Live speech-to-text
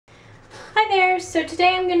there, so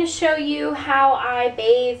today I'm going to show you how I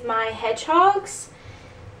bathe my hedgehogs,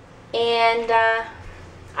 and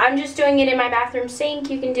I'm just doing it in my bathroom sink.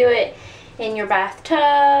 You can do it in your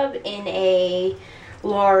bathtub, in a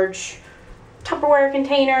large Tupperware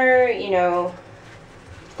container, you know,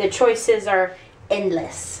 the choices are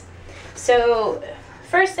endless. So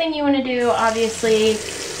first thing you want to do obviously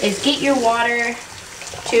is get your water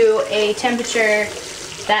to a temperature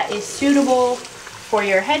that is suitable for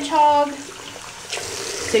your hedgehog.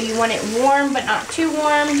 So you want it warm but not too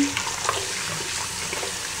warm.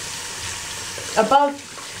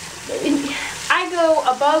 I go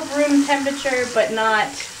above room temperature but not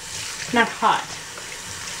hot.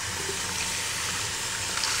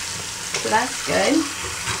 So that's good.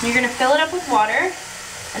 You're going to fill it up with water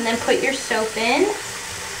and then put your soap in.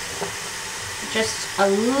 Just a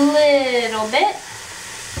little bit.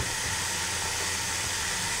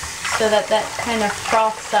 So that kind of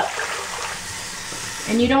froths up.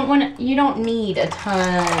 And you don't need a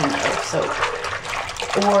ton of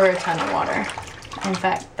soap or a ton of water. In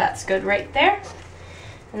fact, that's good right there.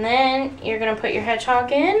 And then you're gonna put your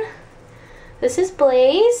hedgehog in. This is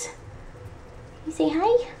Blaze. Can you say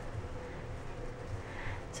hi?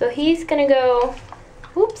 So he's gonna go,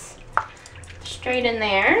 whoops, straight in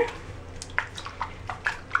there.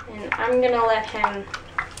 And I'm gonna let him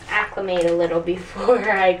acclimate a little before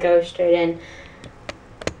I go straight in.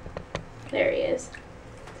 There he is.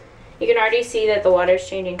 You can already see that the water's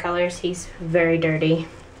changing colors. He's very dirty.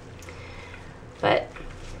 But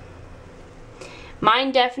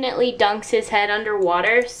mine definitely dunks his head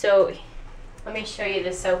underwater, so let me show you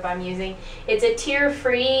the soap I'm using. It's a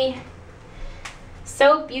tear-free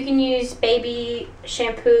soap. You can use baby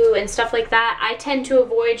shampoo and stuff like that. I tend to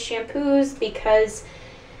avoid shampoos because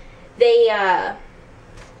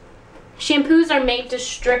shampoos are made to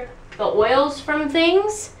strip the oils from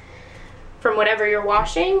things, from whatever you're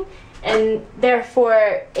washing, and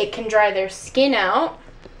therefore it can dry their skin out.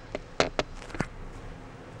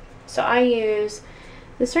 So I use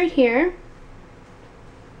this right here.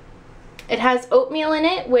 It has oatmeal in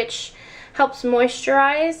it, which helps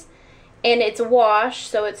moisturize, and it's a wash,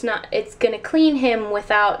 so it's gonna clean him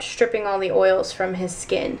without stripping all the oils from his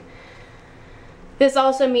skin. This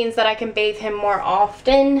also means that I can bathe him more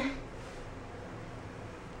often,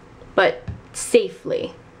 but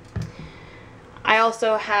safely. I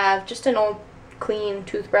also have just an old clean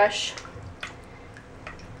toothbrush,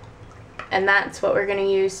 and that's what we're going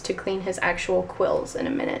to use to clean his actual quills in a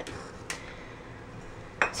minute.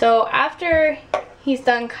 So after he's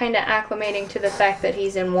done kind of acclimating to the fact that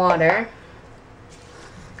he's in water,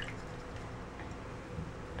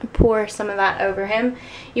 I pour some of that over him.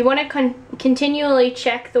 You want to continually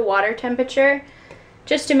check the water temperature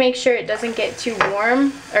just to make sure it doesn't get too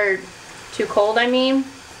warm, or too cold, I mean.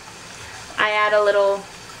 I add a little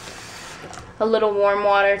warm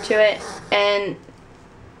water to it, and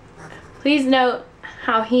please note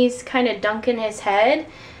how he's kind of dunking his head.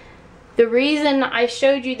 The reason I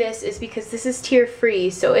showed you this is because this is tear-free,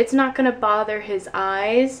 so it's not going to bother his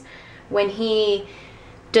eyes when he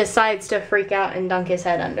decides to freak out and dunk his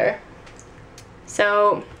head under.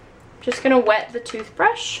 So just going to wet the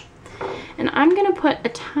toothbrush, and I'm going to put a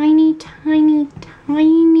tiny, tiny,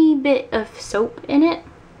 tiny bit of soap in it.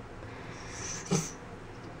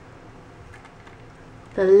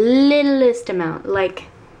 The littlest amount, like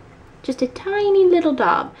just a tiny little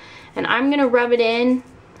daub. And I'm going to rub it in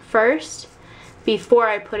first before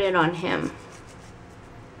I put it on him.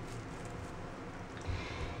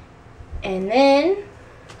 And then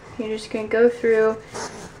you're just going to go through,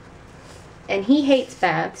 and he hates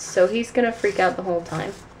baths, so he's going to freak out the whole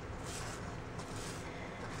time.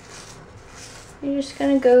 You're just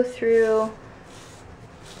going to go through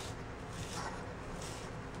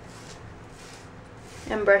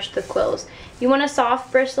and brush the quills. You want a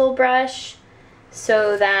soft bristle brush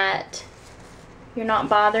so that you're not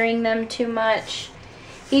bothering them too much.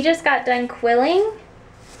 He just got done quilling,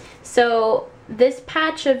 so this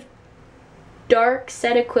patch of dark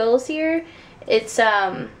set of quills here, it's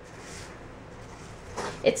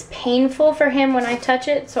painful for him when I touch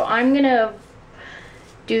it, so I'm gonna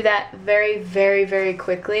do that very, very, very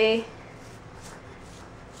quickly.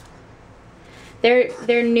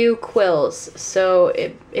 They're new quills, so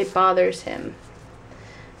it bothers him.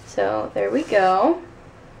 So there we go.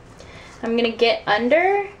 I'm gonna get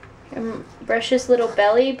under and brush his little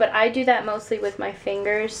belly, but I do that mostly with my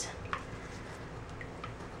fingers.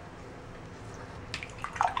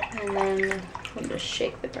 And then we'll just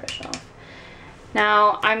shake the brush off.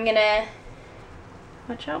 Now I'm gonna,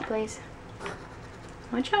 watch out please,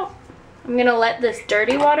 watch out. I'm gonna let this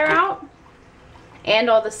dirty water out. and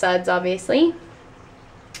all the suds, obviously.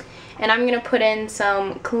 And I'm gonna put in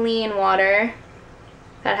some clean water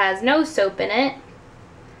that has no soap in it.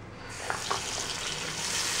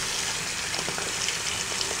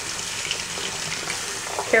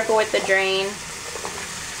 Careful with the drain.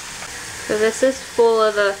 So this is full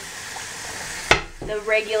of the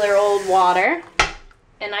regular old water.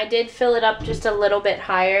 And I did fill it up just a little bit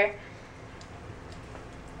higher.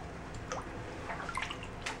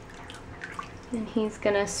 And he's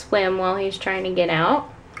gonna swim while he's trying to get out.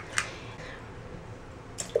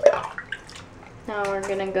 Now we're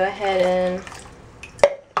gonna go ahead and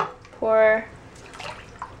pour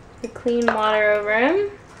the clean water over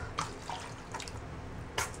him.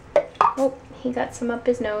 Oh, he got some up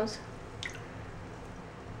his nose.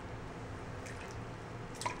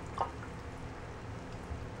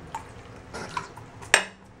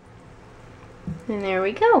 And there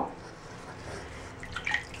we go.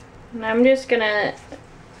 And I'm just gonna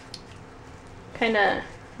kind of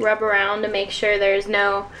rub around to make sure there's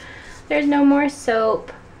no more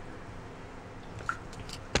soap.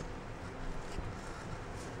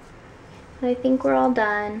 I think we're all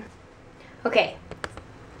done. Okay,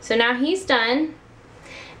 so now he's done,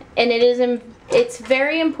 and it's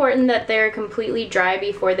very important that they're completely dry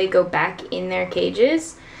before they go back in their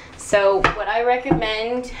cages. So what I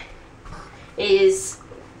recommend is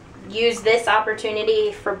use this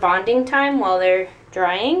opportunity for bonding time while they're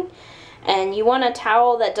drying. And you want a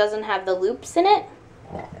towel that doesn't have the loops in it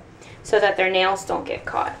so that their nails don't get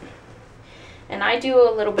caught. And I do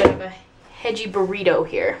a little bit of a hedgy burrito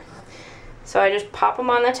here. So I just pop them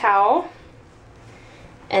on the towel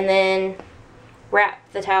and then wrap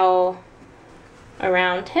the towel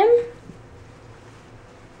around him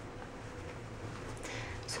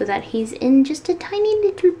so that he's in just a tiny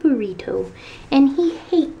little burrito. And he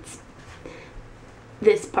hates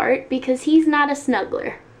this part because he's not a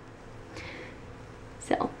snuggler.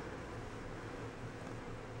 So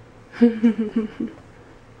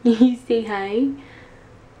you say hi.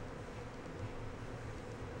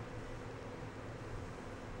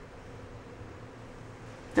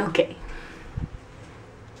 Okay.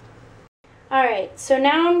 Alright, so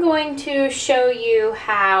now I'm going to show you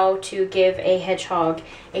how to give a hedgehog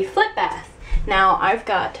a foot bath. Now I've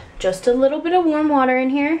got just a little bit of warm water in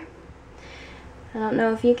here. I don't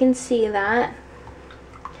know if you can see that.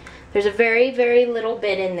 There's a very, very little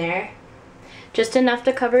bit in there. Just enough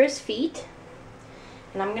to cover his feet.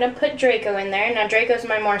 And I'm going to put Draco in there. Now Draco's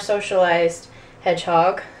my more socialized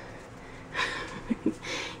hedgehog.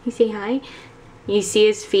 You say hi? You see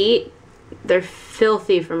his feet? They're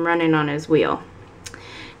filthy from running on his wheel.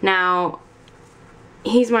 Now,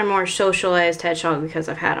 he's my more socialized hedgehog because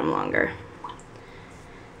I've had him longer.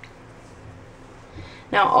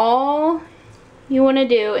 Now all you want to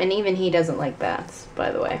do, and even he doesn't like baths,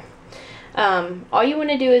 by the way. All you want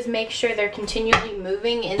to do is make sure they're continually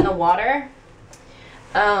moving in the water.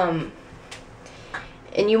 And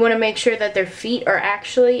you want to make sure that their feet are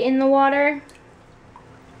actually in the water.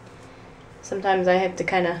 Sometimes I have to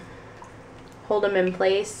kind of hold them in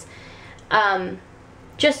place.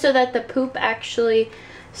 Just so that the poop actually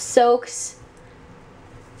soaks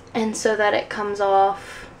and so that it comes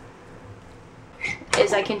off.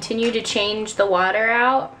 As I continue to change the water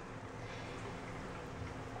out.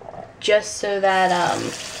 Just so that,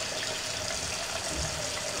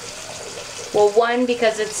 well, one,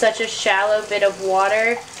 because it's such a shallow bit of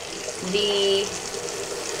water, the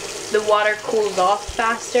water cools off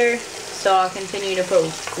faster. So I'll continue to put,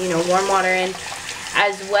 warm water in,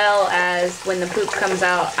 as well as when the poop comes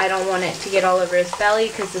out, I don't want it to get all over his belly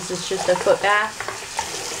because this is just a foot bath.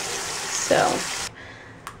 So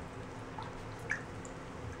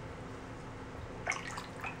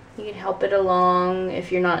you can help it along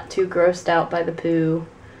if you're not too grossed out by the poo.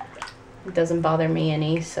 It doesn't bother me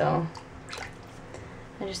any, so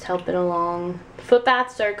I just help it along. Foot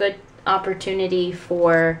baths are a good opportunity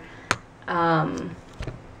for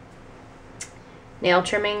nail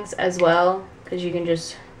trimmings as well, because you can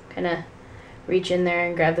just kind of reach in there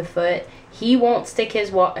and grab the foot. He won't stick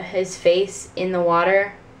his face in the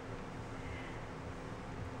water,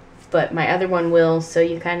 but my other one will, so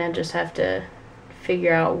you kind of just have to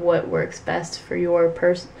figure out what works best for your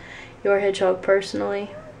hedgehog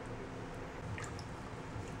personally.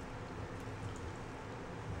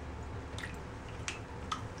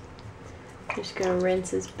 Just gonna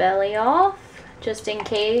rinse his belly off just in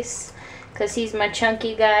case, because he's my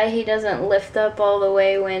chunky guy. He doesn't lift up all the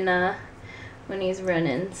way when he's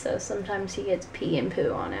running, so sometimes he gets pee and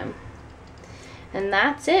poo on him. And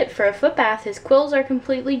that's it for a foot bath. His quills are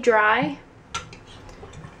completely dry.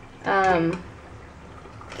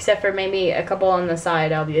 except for maybe a couple on the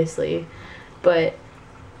side, obviously. But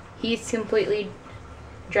he's completely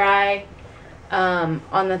dry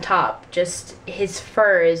on the top. Just his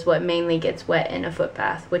fur is what mainly gets wet in a foot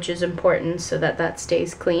bath, which is important so that that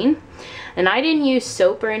stays clean. And I didn't use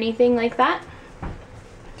soap or anything like that.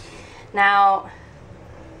 Now,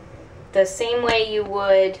 the same way you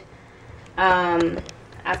would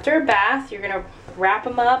after a bath, you're gonna wrap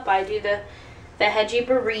them up. I do the Hedgie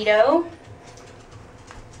burrito.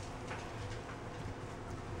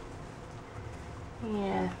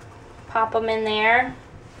 Yeah, pop them in there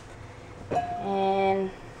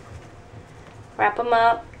and wrap them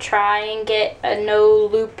up. Try and get a no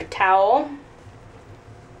loop towel.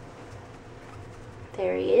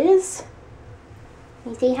 There he is.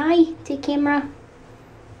 You say hi to camera.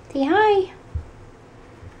 Say hi.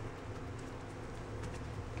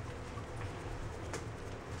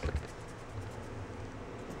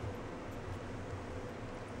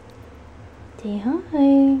 Say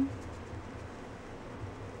hi.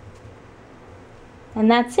 And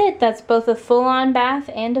that's it. That's both a full-on bath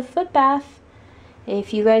and a foot bath.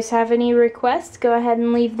 If you guys have any requests, go ahead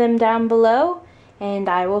and leave them down below, and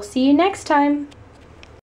I will see you next time.